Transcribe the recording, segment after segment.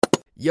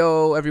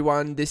Yo,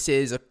 everyone, this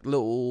is a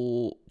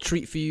little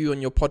treat for you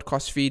on your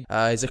podcast feed.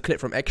 It's a clip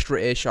from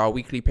Extra-ish, our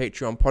weekly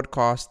Patreon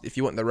podcast. If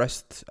you want the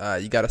rest,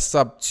 you got to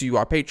sub to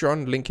our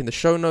Patreon, link in the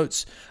show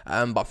notes.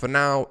 But for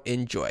now,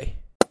 enjoy.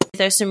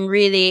 There's some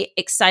really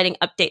exciting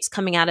updates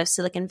coming out of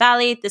Silicon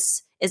Valley.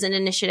 This is an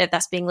initiative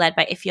that's being led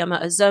by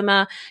Ifeoma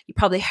Ozoma. You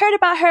probably heard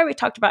about her. We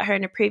talked about her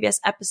in a previous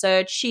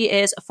episode. She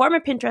is a former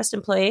Pinterest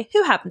employee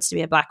who happens to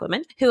be a Black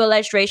woman who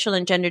alleged racial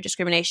and gender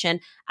discrimination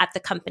at the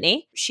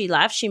company. She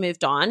left. She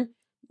moved on.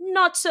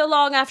 Not so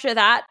long after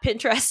that,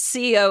 Pinterest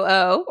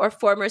COO or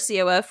former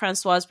COO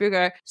Francoise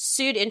Brugger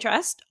sued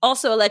Pinterest,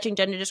 also alleging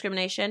gender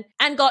discrimination,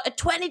 and got a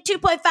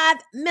 $22.5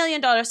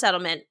 million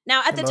settlement.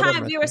 Now, at the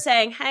time, we were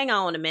saying, hang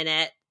on a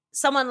minute.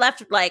 Someone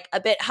left like a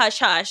bit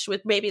hush-hush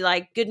with maybe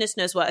like goodness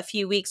knows what, a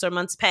few weeks or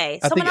months' pay.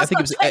 Someone else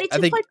got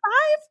 22.5?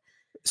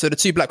 So the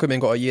two Black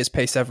women got a year's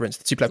pay severance,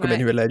 the two Black women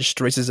who alleged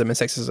racism and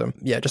sexism.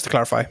 Yeah, just to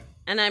clarify.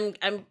 And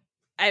I'm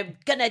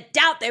gonna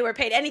doubt they were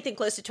paid anything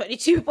close to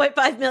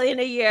 $22.5 million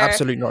a year.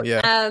 Absolutely not,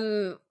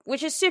 yeah.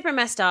 Which is super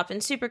messed up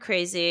and super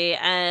crazy.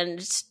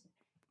 And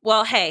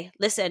well, hey,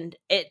 listen,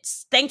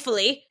 it's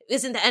thankfully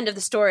isn't the end of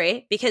the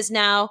story, because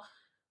now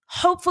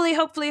hopefully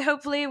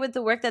with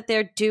the work that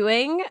they're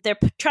doing, they're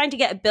trying to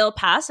get a bill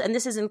passed, and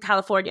this is in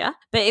California,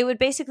 but it would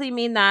basically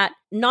mean that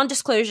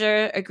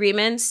non-disclosure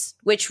agreements,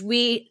 which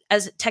we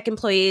as tech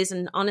employees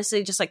and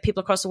honestly just like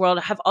people across the world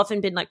have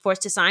often been like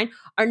forced to sign,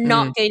 are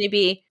not going to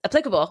be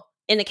applicable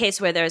in a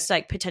case where there's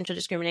like potential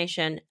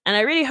discrimination. And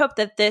I really hope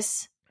that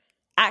this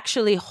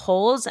actually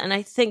holds, and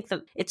I think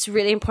that it's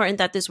really important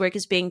that this work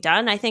is being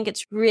done. I think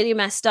it's really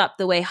messed up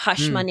the way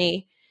hush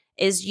money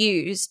is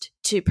used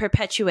to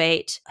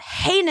perpetuate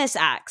heinous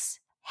acts.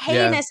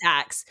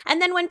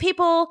 And then when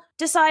people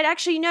decide,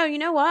 actually, no, you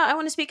know what? I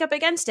want to speak up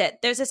against it.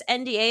 There's this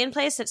NDA in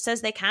place that says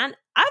they can't.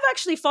 I've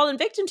actually fallen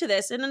victim to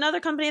this in another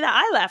company that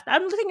I left.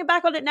 I'm looking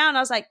back on it now and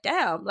I was like,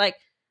 damn, like,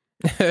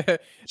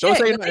 don't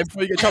say that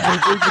before you get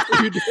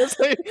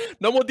trouble.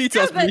 No more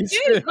details, please.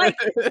 Dude, like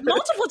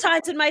multiple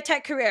times in my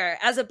tech career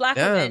as a Black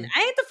woman,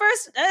 I ain't the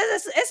first.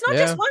 It's not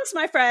just once,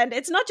 my friend.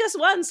 It's not just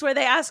once where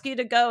they ask you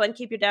to go and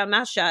keep your damn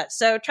mouth shut.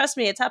 So trust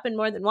me, it's happened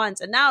more than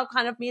once. And now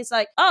kind of means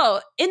like, oh,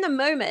 in the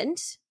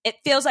moment, it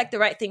feels like the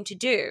right thing to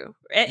do,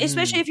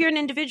 especially if you're an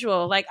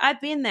individual. Like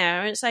I've been there,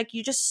 and it's like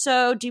you're just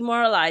so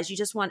demoralized. You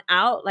just want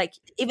out. Like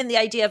even the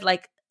idea of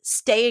like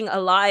staying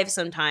alive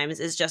sometimes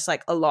is just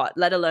like a lot,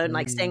 let alone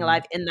like staying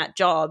alive in that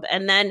job.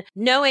 And then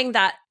knowing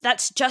that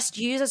that's just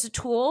used as a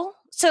tool.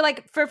 So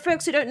like for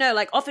folks who don't know,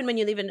 like often when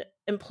you leave an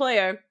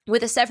employer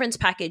with a severance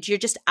package, you're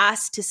just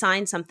asked to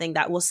sign something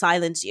that will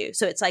silence you.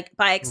 So it's like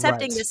by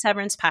accepting the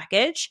severance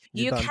package,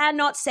 you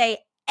cannot say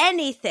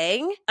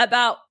anything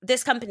about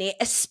this company,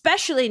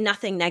 especially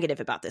nothing negative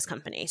about this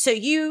company. So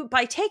you,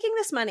 by taking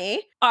this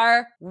money,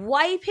 are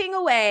wiping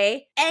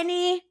away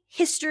any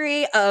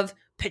history of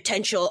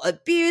potential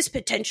abuse,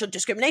 potential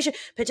discrimination,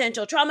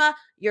 potential trauma.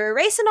 You're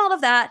erasing all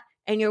of that,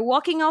 and you're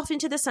walking off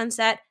into the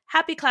sunset,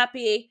 happy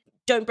clappy.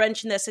 Don't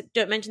mention this again.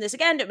 Don't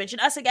mention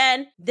us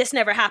again. This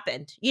never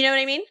happened. You know what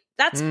I mean?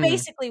 That's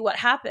basically what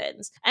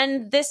happens.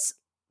 And this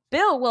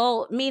bill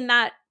will mean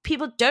that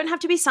people don't have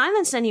to be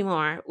silenced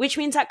anymore, which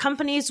means that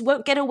companies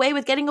won't get away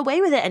with getting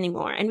away with it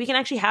anymore. And we can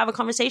actually have a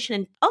conversation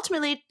and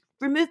ultimately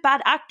remove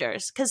bad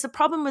actors. Because the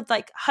problem with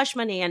like hush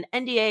money and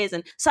NDAs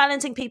and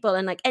silencing people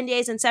and like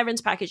NDAs and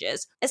severance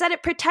packages is that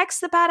it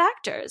protects the bad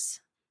actors.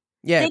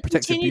 Yeah, they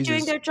continue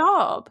doing their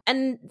job,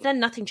 and then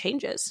nothing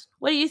changes.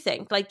 What do you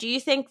think? Like, do you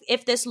think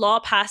if this law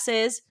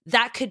passes,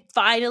 that could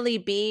finally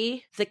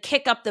be the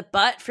kick up the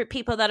butt for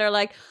people that are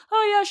like,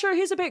 oh yeah, sure,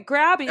 he's a bit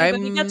grabby, but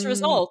he gets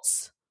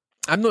results?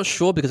 I'm not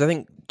sure, because I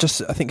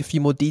think a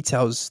few more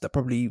details that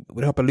probably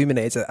would help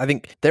illuminate it. I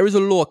think there is a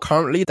law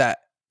currently that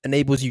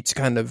enables you to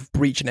kind of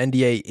breach an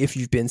NDA if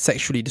you've been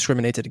sexually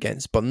discriminated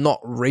against, but not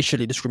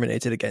racially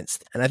discriminated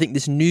against. And I think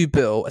this new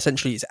bill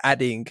essentially is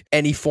adding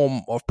any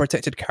form of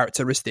protected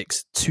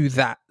characteristics to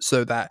that,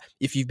 so that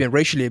if you've been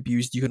racially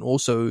abused, you can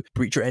also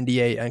breach your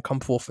NDA and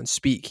come forth and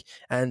speak.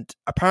 And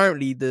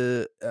apparently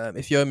the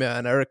Ifeoma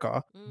and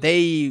Erica,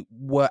 they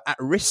were at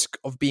risk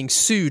of being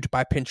sued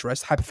by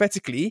Pinterest,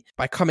 hypothetically,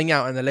 by coming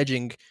out and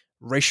alleging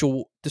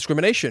racial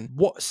discrimination.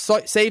 What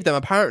saved them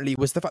apparently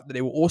was the fact that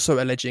they were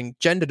also alleging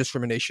gender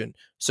discrimination.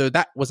 So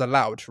that was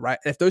allowed, right?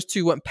 If those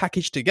two weren't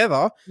packaged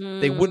together,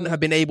 they wouldn't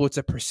have been able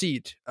to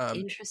proceed.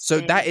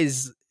 So that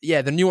is,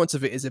 the nuance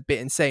of it is a bit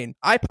insane.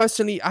 I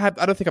personally, I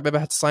don't think I've ever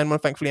had to sign one,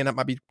 thankfully, and that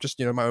might be just,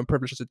 my own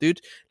privilege as a dude.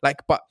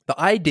 Like, but the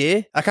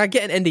idea, like, I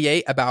get an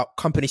NDA about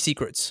company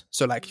secrets.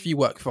 So like, if you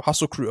work for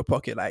Hustle Crew or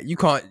Pocket, like,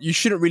 you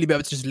shouldn't really be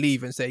able to just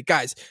leave and say,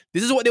 guys,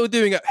 this is what they were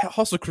doing at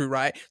Hustle Crew,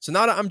 right? So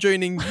now that I'm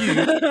joining you,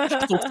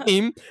 Hustle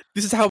Team,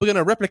 this is how we're going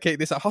to replicate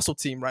this at Hustle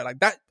Team, right? Like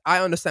that, I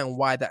understand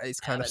why that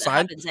is kind of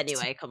signed. That happens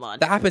anyway, come on.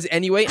 That happens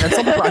anyway. And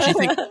some people actually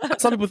think,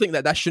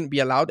 that shouldn't be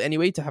allowed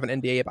anyway, to have an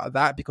NDA about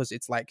that, because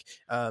it's like,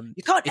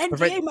 you can't can't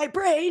NDA my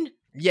brain.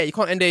 Yeah, you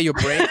can't NDA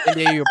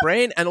your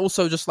brain, and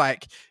also just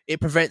like it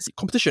prevents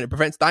competition, it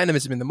prevents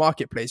dynamism in the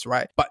marketplace,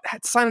 right? But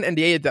to sign an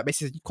NDA that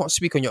basically you can't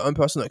speak on your own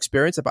personal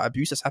experience about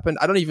abuse that's happened,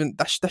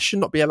 that should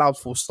not be allowed,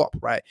 full stop,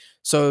 right?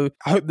 So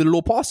I hope the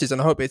law passes,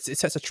 and I hope it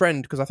sets a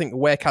trend, because I think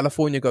where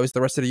California goes,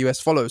 the rest of the US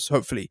follows,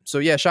 hopefully. So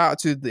yeah, shout out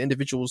to the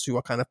individuals who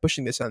are kind of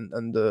pushing this, and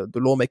the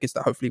lawmakers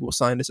that hopefully will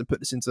sign this and put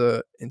this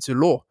into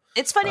law.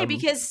 It's funny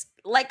because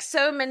like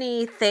so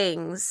many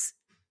things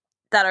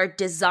that are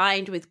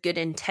designed with good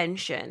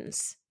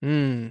intentions,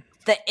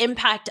 the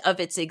impact of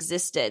its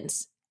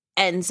existence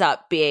ends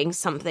up being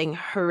something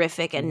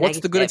horrific and negative. What's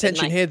the good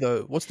intention here,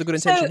 though? What's the good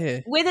intention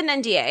here? With an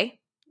NDA,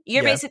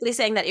 you're basically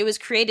saying that it was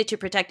created to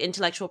protect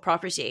intellectual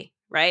property,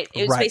 right?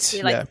 It was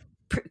basically like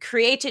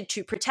created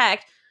to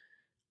protect,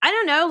 I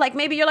don't know, like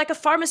maybe you're like a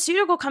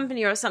pharmaceutical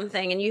company or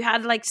something, and you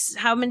had like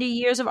how many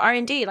years of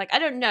R&D? Like, I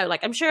don't know.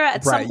 Like, I'm sure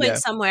at some point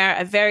somewhere,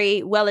 a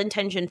very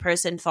well-intentioned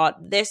person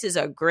thought, this is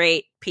a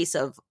great piece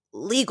of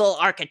legal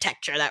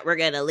architecture that we're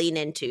going to lean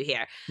into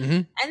here.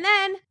 And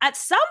then at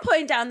some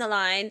point down the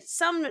line,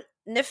 some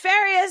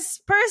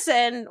nefarious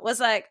person was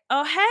like,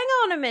 oh, hang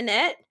on a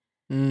minute.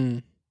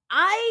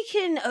 I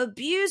can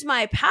abuse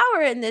my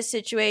power in this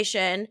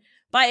situation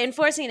by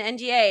enforcing an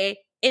NDA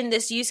in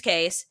this use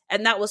case,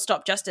 and that will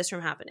stop justice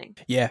from happening.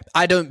 Yeah,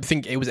 I don't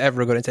think it was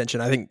ever a good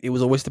intention. I think it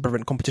was always to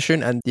prevent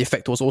competition, and the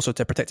effect was also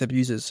to protect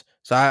abusers.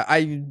 So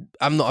I'm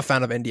not a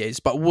fan of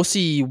NDAs, but we'll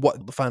see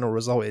what the final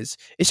result is.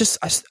 It's just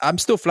I'm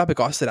still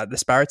flabbergasted at the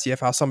disparity of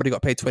how somebody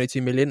got paid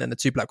 22 million and the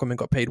two black women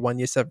got paid 1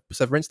 year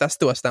severance. That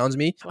still astounds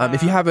me. Wow.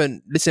 If you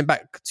haven't listened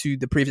back to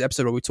the previous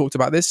episode where we talked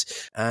about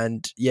this,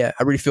 and yeah,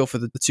 I really feel for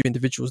the two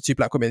individuals, the two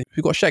black women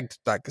who got shagged,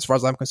 like, as far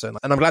as I'm concerned.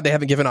 And I'm glad they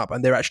haven't given up,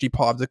 and they're actually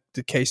part of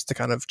the case to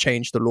kind of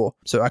change the law.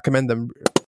 So I commend them.